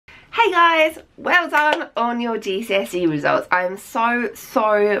Hey guys, well done on your GCSE results. I'm so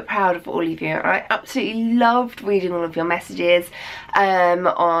proud of all of you. I absolutely loved reading all of your messages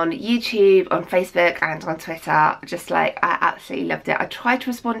on YouTube, on Facebook and on Twitter. Just like, I absolutely loved it. I tried to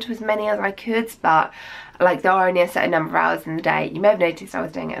respond to as many as I could, but like there are only a certain number of hours in the day. You may have noticed I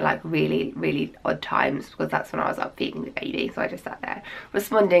was doing it at like really odd times because that's when I was up feeding the baby. So I just sat there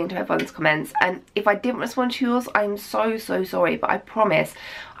responding to everyone's comments, and if I didn't respond to yours, I'm so sorry, but I promise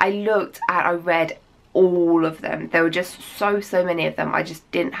I read all of them. There were just so many of them. I just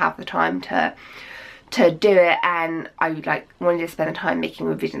didn't have the time to do it, and I like wanted to spend the time making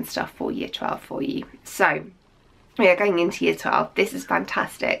revision stuff for year 12 for you. So we are going into year 12. This is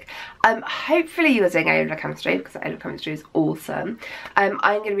fantastic. Hopefully you're doing A-level chemistry, because A-level chemistry is awesome. I'm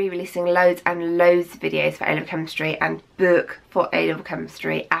going to be releasing loads and loads of videos for A-level chemistry and book for A-level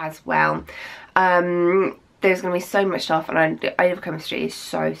chemistry as well. There's going to be so much stuff, and A-level chemistry is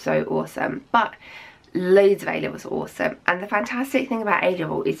so awesome, but loads of A-levels are awesome. And the fantastic thing about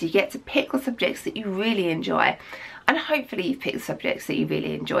A-level is you get to pick the subjects that you really enjoy, and hopefully you've picked the subjects that you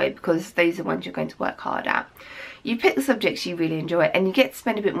really enjoy, because those are the ones you're going to work hard at. You pick the subjects you really enjoy, and you get to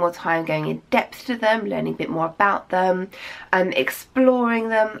spend a bit more time going in depth to them, learning a bit more about them, exploring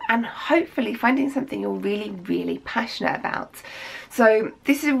them, and hopefully finding something you're really passionate about. So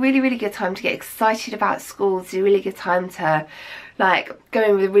this is a really good time to get excited about school. It's a really good time to like go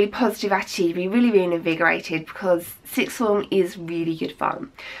in with a really positive attitude, be really invigorated, because sixth form is really good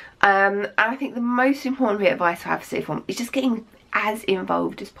fun. And I think the most important bit of advice I have for sixth form is just getting as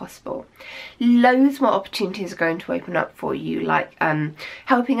involved as possible. Loads more opportunities are going to open up for you, like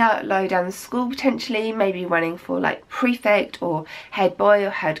helping out low down the school potentially, maybe running for like prefect or head boy or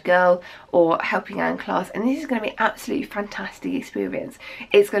head girl, or helping out in class, and this is going to be absolutely fantastic experience.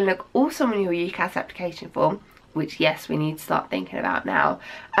 It's going to look awesome on your UCAS application form, which yes, we need to start thinking about now,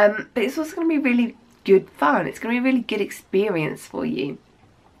 but it's also going to be really good fun. It's going to be a really good experience for you,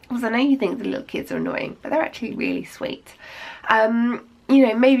 because I know you think the little kids are annoying, but they're actually really sweet. You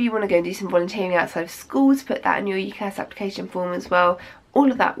know, maybe you want to go and do some volunteering outside of school to put that in your UCAS application form as well.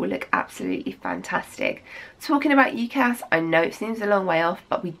 All of that will look absolutely fantastic. Talking about UCAS, I know it seems a long way off,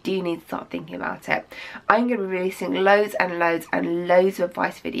 but we do need to start thinking about it. I'm going to be releasing loads and loads of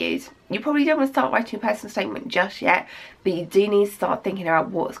advice videos. You probably don't want to start writing a personal statement just yet, but you do need to start thinking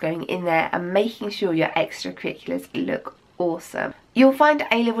about what's going in there and making sure your extracurriculars look awesome. You'll find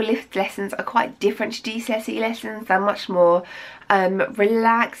A-level lift lessons are quite different to GCSE lessons. They're much more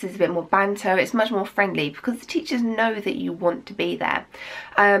relaxed, there's a bit more banter, it's much more friendly because the teachers know that you want to be there.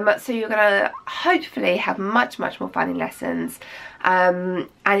 So you're going to hopefully have much more fun in lessons, and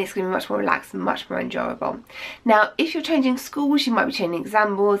it's going to be much more relaxed and much more enjoyable. Now, if you're changing schools, you might be changing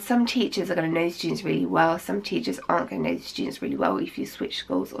exam boards. Some teachers are going to know the students really well, some teachers aren't going to know the students really well if you switch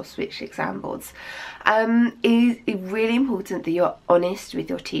schools or switch exam boards. It is really important that you're honest with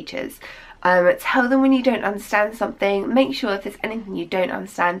your teachers. Tell them when you don't understand something. Make sure if there's anything you don't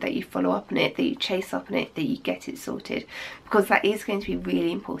understand that you follow up on it, that you chase up on it, that you get it sorted, because that is going to be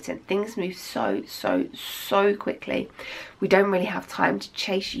really important. Things move so quickly. We don't really have time to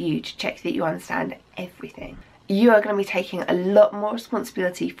chase you to check that you understand everything. You are going to be taking a lot more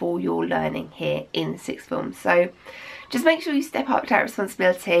responsibility for your learning here in sixth form, so just make sure you step up to that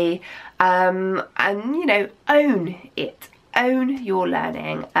responsibility, and you know, own it. Own your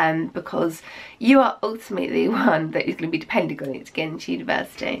learning, because you are ultimately the one that is going to be depending on it to get into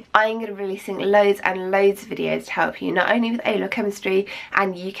university. I'm going to be releasing loads and loads of videos to help you, not only with A-level chemistry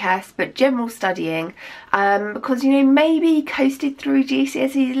and UCAS, but general studying, because you know, maybe you coasted through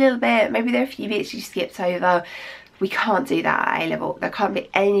GCSEs a little bit, maybe there are a few bits you skipped over. We can't do that at A-level. There can't be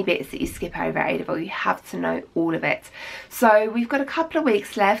any bits that you skip over at A-level. You have to know all of it. So we've got a couple of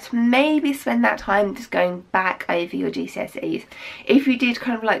weeks left. Maybe spend that time just going back over your GCSEs. If you did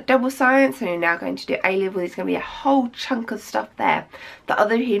kind of like double science and you're now going to do A-level, there's going to be a whole chunk of stuff there that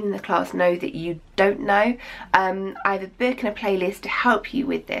other people in the class know that you don't know. I have a book and a playlist to help you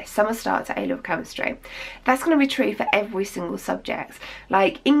with this. Summer starts at A-level chemistry. That's going to be true for every single subject.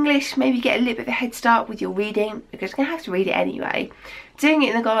 Like English, maybe get a little bit of a head start with your reading, because you're going to have to read it anyway. Doing it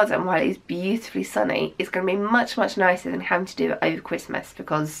in the garden while it's beautifully sunny is going to be much nicer than having to do it over Christmas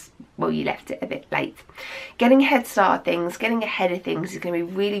because, well, you left it a bit late. Getting a head start of things, getting ahead of things is going to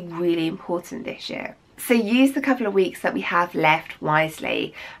be really important this year. So use the couple of weeks that we have left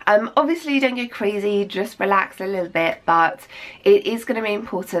wisely. Obviously don't go crazy, just relax a little bit, but it is going to be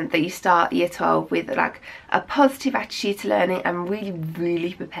important that you start year 12 with like a positive attitude to learning and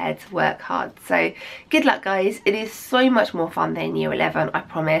really prepared to work hard. So good luck guys, it is so much more fun than year 11, I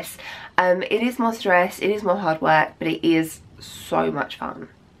promise. It is more stress, it is more hard work, but it is so much fun.